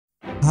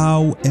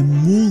how a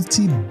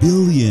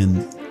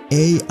multi-billion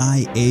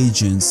AI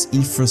agents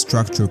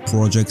infrastructure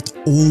project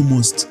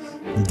almost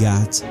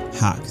got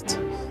hacked.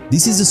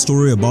 This is a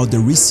story about the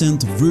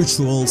recent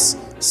virtual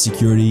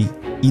security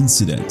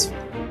incident.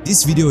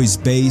 This video is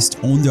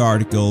based on the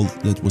article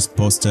that was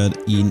posted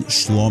in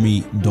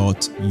shlomi.uk,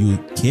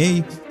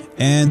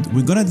 and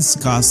we're gonna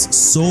discuss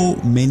so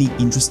many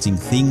interesting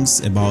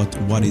things about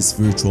what is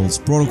virtual's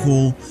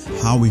protocol,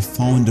 how we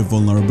found the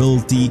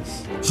vulnerability,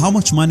 how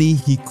much money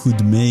he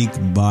could make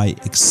by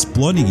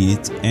exploiting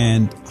it,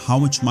 and how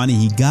much money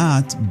he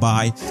got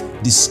by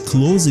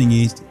disclosing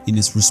it in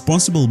a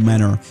responsible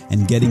manner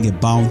and getting a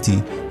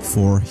bounty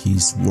for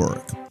his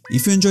work.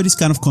 If you enjoy this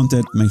kind of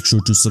content, make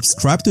sure to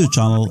subscribe to the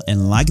channel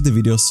and like the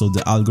video so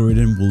the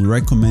algorithm will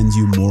recommend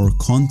you more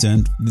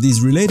content that is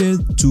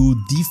related to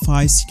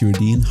DeFi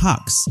security and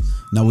hacks.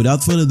 Now,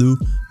 without further ado,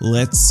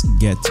 let's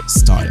get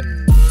started.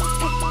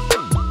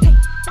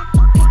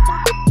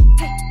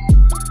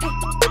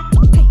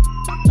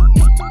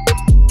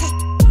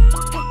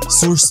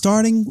 So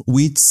starting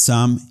with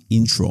some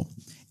intro.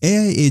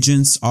 AI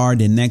agents are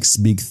the next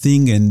big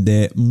thing and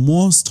the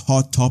most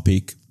hot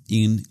topic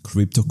in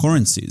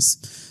cryptocurrencies.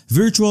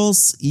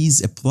 Virtuals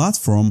is a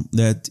platform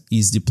that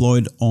is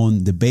deployed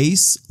on the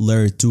base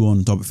layer 2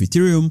 on top of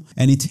Ethereum,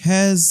 and it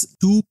has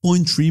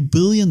 $2.3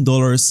 billion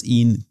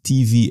in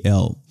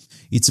TVL.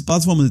 It's a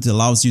platform that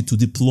allows you to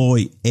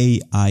deploy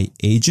AI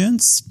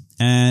agents,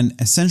 and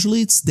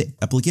essentially it's the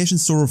application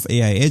store of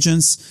AI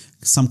agents,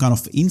 some kind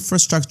of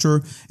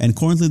infrastructure, and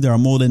currently there are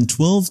more than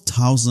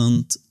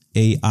 12,000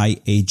 AI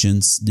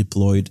agents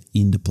deployed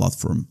in the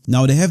platform.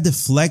 Now they have the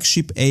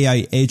flagship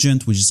AI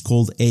agent, which is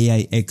called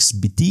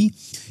AIXBT.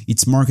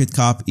 Its market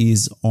cap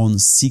is on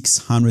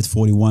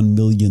 $641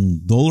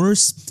 million.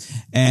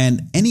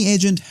 And any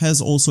agent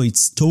has also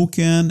its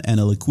token, and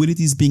a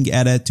liquidity is being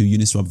added to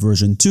Uniswap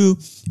version 2.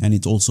 And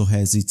it also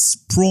has its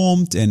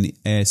prompt and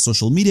a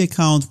social media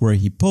account where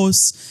he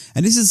posts.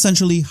 And this is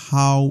essentially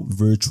how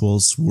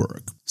virtuals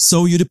work.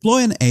 So you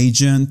deploy an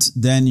agent,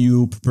 then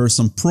you prepare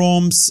some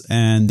prompts,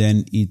 and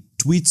then it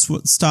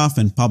tweets stuff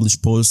and publish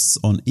posts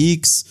on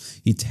X.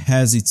 It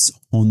has its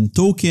own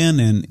token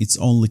and its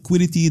own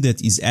liquidity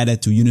that is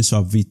added to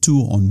Uniswap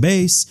v2 on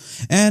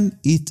base, and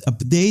it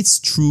updates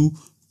through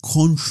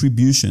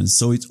contributions.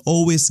 So it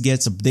always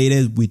gets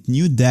updated with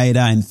new data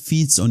and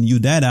feeds on new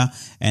data,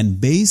 and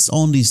based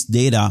on this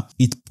data,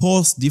 it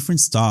posts different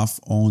stuff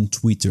on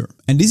Twitter.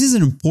 And this is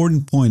an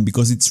important point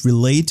because it's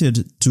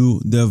related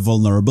to the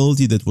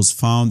vulnerability that was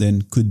found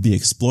and could be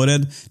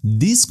exploited.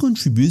 These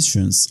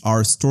contributions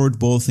are stored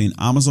both in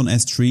Amazon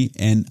S3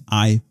 and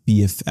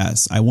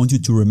IPFS. I want you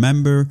to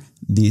remember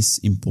this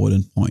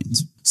important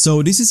point.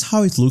 So this is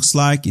how it looks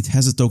like. It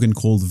has a token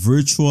called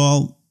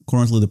Virtual.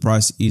 Currently, the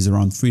price is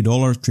around $3,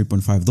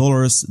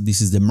 $3.5.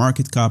 This is the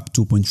market cap,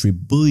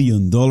 $2.3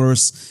 billion.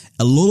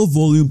 A lot of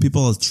volume.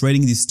 People are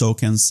trading these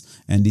tokens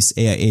and these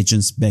AI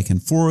agents back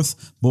and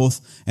forth,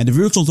 both. And the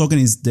virtual token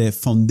is the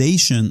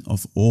foundation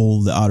of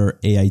all the other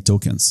AI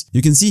tokens.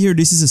 You can see here,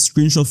 this is a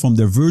screenshot from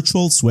the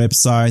Virtuals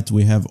website.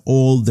 We have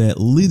all the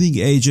leading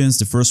agents.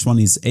 The first one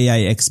is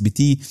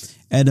AIXBT.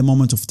 At the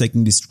moment of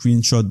taking this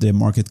screenshot, the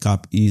market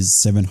cap is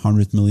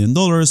 $700 million.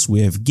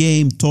 We have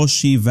Game,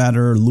 Toshi,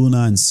 Vader,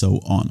 Luna, and so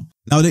on.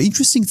 Now, the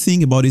interesting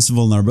thing about this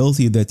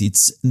vulnerability is that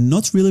it's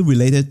not really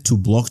related to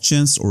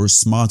blockchains or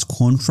smart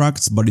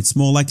contracts, but it's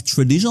more like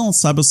traditional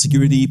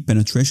cybersecurity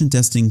penetration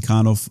testing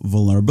kind of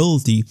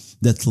vulnerability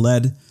that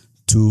led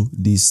to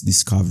this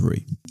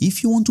discovery.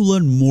 If you want to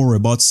learn more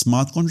about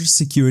smart contract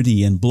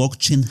security and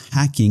blockchain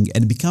hacking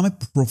and become a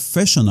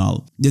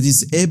professional that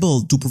is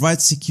able to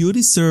provide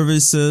security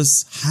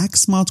services, hack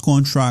smart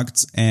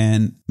contracts,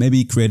 and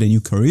maybe create a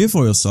new career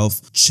for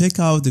yourself, check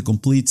out the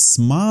complete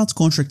smart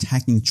contract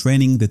hacking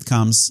training that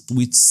comes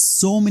with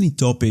so many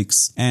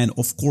topics, and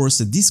of course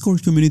a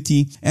Discord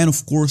community, and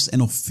of course an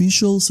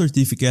official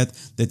certificate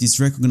that is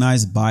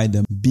recognized by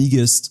the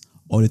biggest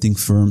auditing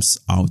firms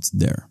out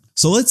there.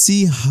 So let's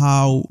see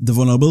how the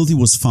vulnerability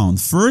was found.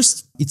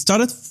 First, it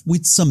started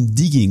with some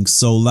digging.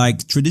 So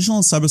like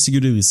traditional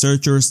cybersecurity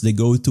researchers, they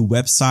go to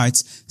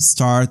websites,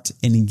 start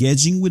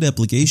engaging with the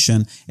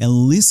application and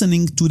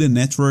listening to the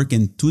network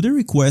and to the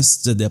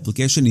requests that the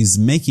application is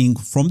making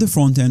from the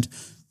front end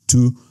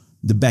to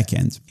the back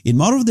end. In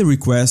one of the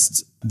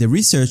requests, the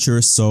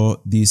researcher saw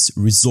this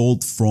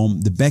result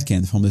from the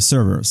backend, from the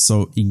server.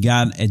 So he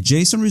got a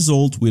JSON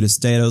result with a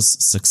status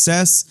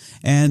success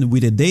and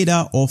with the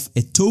data of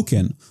a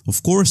token.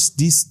 Of course,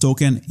 this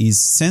token is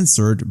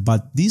censored,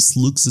 but this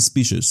looks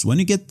suspicious. When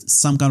you get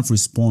some kind of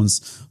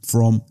response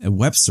from a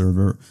web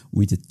server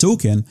with a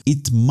token,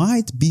 it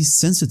might be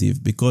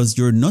sensitive because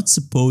you're not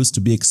supposed to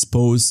be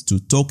exposed to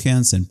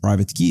tokens and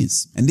private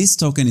keys. And this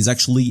token is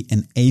actually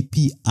an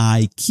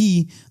API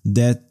key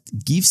that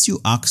gives you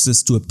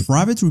access to a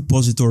private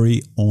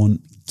repository on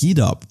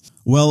GitHub.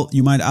 Well,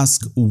 you might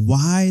ask,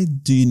 why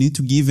do you need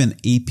to give an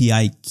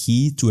API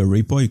key to a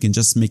repo? You can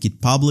just make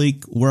it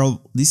public.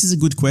 Well, this is a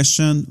good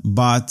question,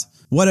 but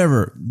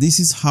whatever, this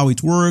is how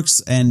it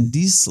works, and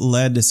this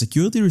led the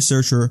security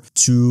researcher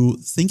to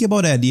think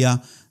about the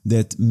idea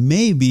that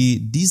maybe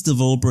these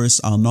developers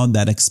are not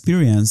that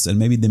experienced and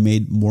maybe they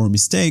made more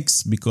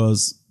mistakes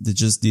because they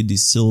just did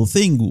this silly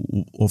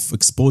thing of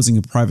exposing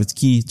a private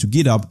key to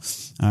GitHub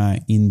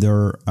in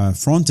their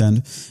front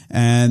end.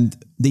 And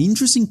the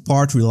interesting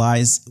part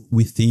relies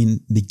within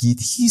the Git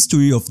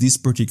history of this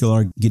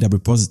particular GitHub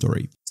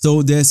repository.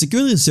 So the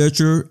security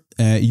researcher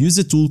used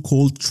a tool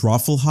called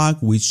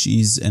TruffleHug, which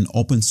is an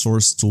open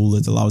source tool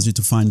that allows you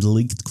to find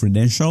leaked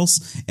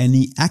credentials. And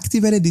he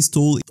activated this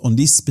tool on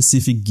this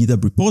specific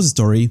GitHub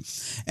repository.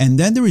 And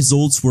then the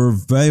results were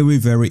very,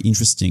 very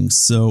interesting.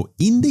 So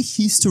in the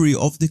history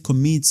of the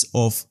commits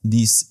of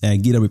this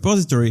GitHub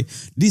repository,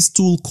 this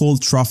tool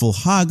called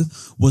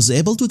TruffleHug was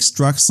able to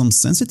extract some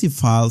sensitive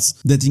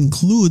files that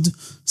include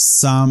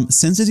some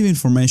sensitive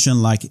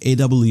information like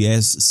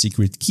AWS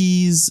secret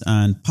keys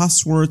and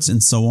passwords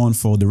and so on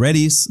for the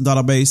Redis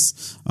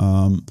database.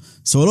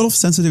 So a lot of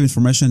sensitive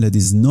information that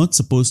is not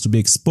supposed to be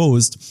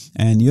exposed.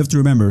 And you have to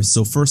remember,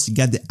 so first you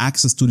get the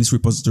access to this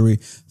repository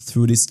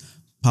through this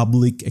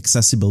public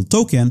accessible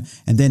token,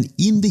 and then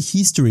in the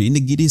history, in the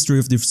Git history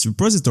of this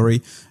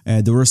repository,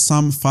 there were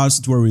some files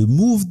that were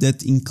removed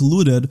that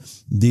included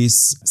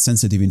this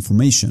sensitive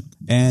information.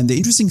 And the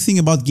interesting thing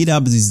about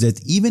GitHub is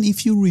that even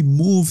if you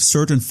remove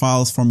certain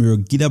files from your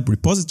GitHub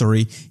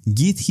repository,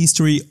 Git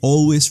history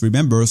always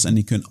remembers, and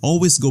you can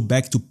always go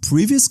back to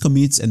previous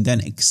commits and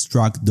then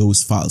extract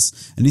those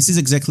files. And this is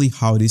exactly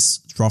how this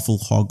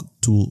TruffleHug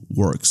tool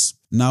works.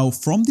 Now,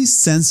 from this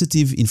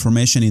sensitive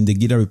information in the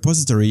GitHub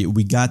repository,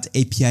 we got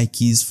API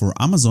keys for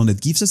Amazon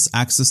that gives us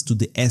access to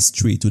the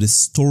S3, to the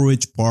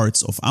storage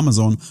parts of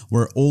Amazon,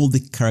 where all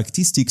the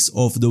characteristics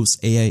of those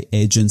AI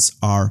agents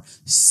are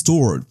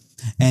stored.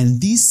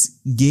 And this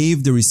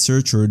gave the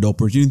researcher the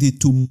opportunity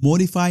to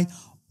modify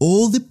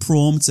all the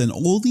prompts and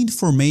all the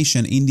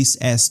information in these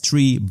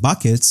S3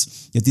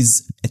 buckets that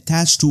is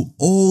attached to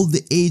all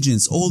the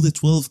agents, all the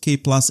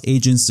 12K plus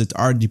agents that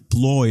are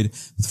deployed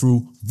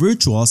through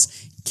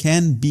virtuals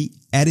can be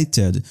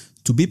edited.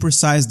 To be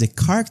precise, the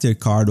character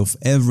card of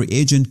every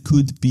agent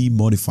could be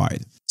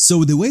modified.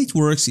 So the way it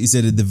works is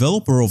that the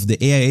developer of the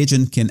AI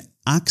agent can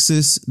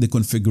access the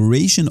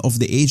configuration of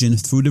the agent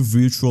through the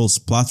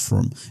virtuals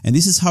platform. And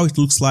this is how it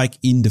looks like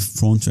in the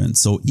front end.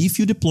 So if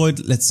you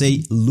deployed, let's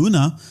say,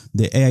 Luna,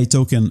 the AI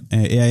token,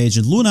 AI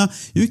agent Luna,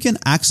 you can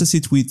access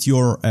it with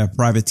your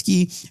private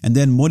key and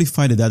then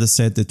modify the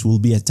dataset that will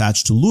be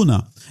attached to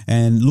Luna.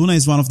 And Luna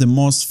is one of the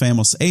most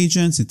famous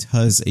agents. It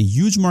has a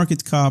huge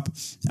market cap.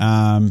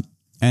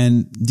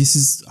 And this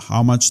is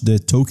how much the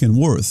token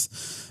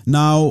worth.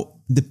 Now,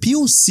 the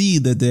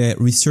POC that the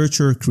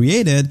researcher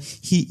created,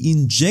 he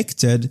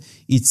injected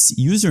its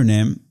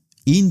username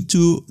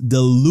into the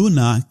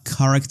Luna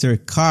character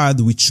card,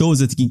 which shows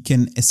that he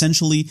can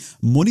essentially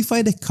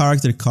modify the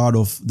character card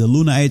of the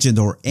Luna agent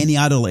or any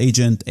other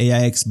agent,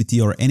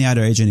 AIXBT or any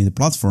other agent in the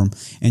platform,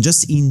 and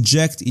just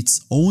inject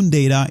its own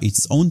data,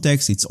 its own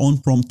text, its own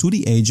prompt to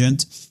the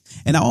agent.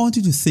 And I want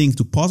you to think,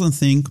 to pause and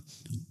think,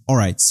 all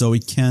right, so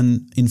it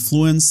can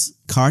influence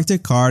character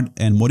card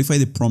and modify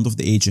the prompt of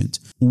the agent.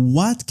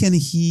 What can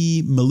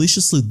he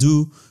maliciously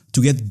do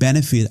to get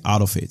benefit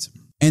out of it?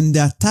 And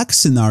the attack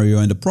scenario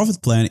and the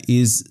profit plan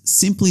is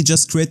simply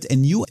just create a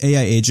new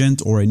AI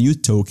agent or a new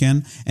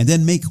token and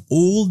then make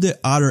all the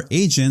other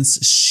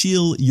agents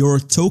shield your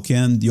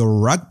token, your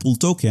rug pull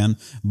token,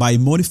 by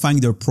modifying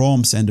their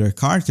prompts and their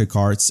character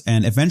cards.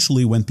 And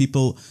eventually when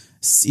people,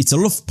 it's a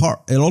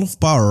lot of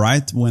power,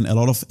 right? When a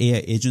lot of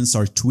AI agents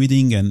are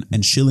tweeting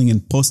and shilling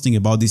and posting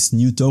about this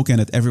new token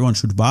that everyone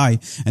should buy.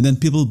 And then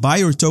people buy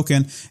your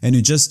token and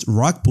you just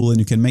rug pull and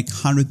you can make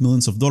 $100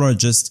 million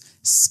just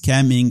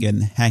scamming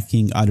and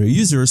hacking other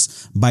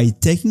users by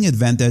taking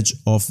advantage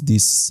of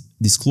this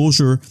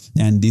disclosure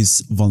and this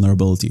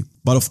vulnerability.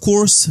 But of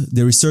course,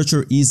 the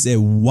researcher is a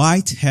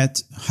white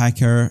hat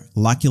hacker,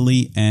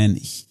 luckily, and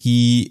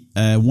he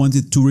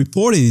wanted to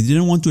report it. He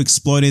didn't want to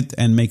exploit it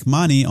and make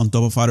money on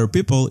top of other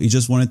people. He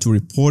just wanted to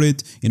report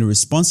it in a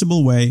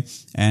responsible way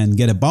and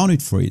get a bounty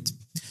for it.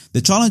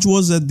 The challenge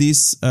was that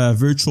this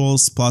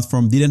virtuals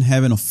platform didn't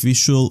have an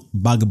official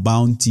bug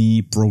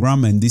bounty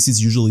program, and this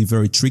is usually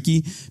very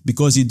tricky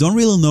because you don't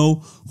really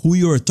know who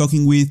you are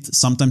talking with.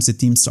 Sometimes the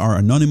teams are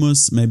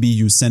anonymous. Maybe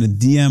you send a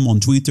DM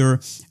on Twitter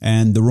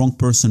and the wrong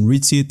person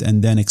reads it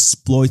and then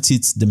exploits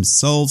it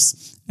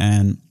themselves,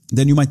 and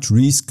then you might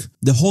risk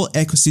the whole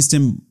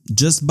ecosystem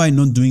just by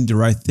not doing the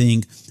right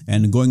thing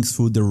and going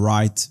through the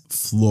right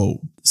flow.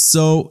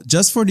 So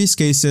just for these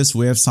cases,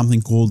 we have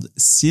something called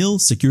SEAL,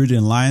 Security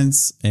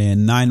Alliance, a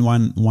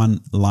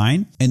 911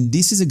 line. And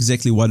this is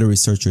exactly what the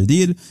researcher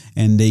did.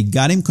 And they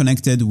got him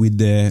connected with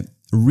the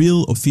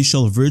real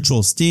official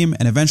virtuals team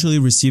and eventually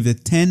received a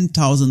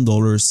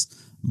 $10,000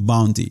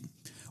 bounty,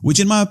 which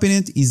in my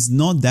opinion is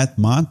not that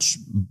much.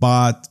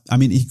 But I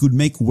mean, he could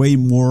make way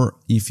more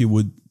if he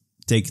would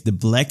take the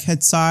black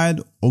hat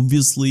side.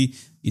 Obviously,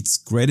 it's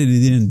great that he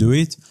didn't do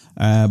it,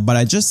 but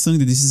I just think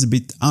that this is a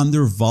bit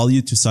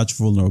undervalued to such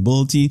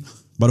vulnerability.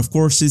 But of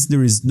course, since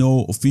there is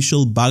no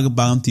official bug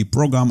bounty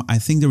program, I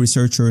think the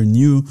researcher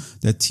knew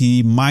that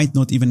he might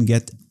not even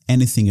get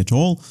anything at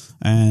all,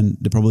 and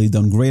they probably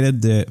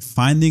downgraded the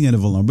finding and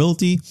the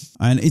vulnerability.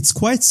 And it's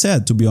quite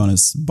sad, to be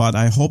honest, but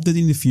I hope that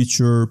in the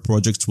future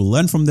projects will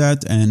learn from that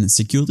and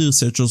security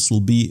researchers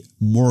will be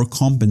more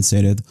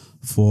compensated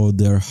for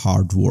their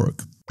hard work.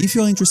 If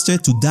you're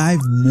interested to dive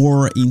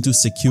more into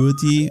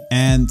security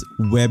and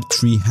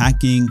Web3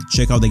 hacking,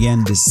 check out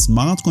again the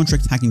Smart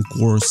Contract Hacking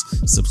course,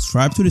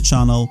 subscribe to the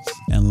channel,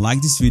 and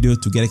like this video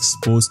to get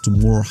exposed to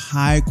more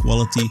high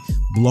quality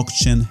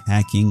blockchain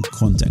hacking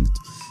content.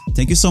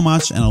 Thank you so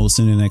much, and I will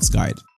see you in the next guide.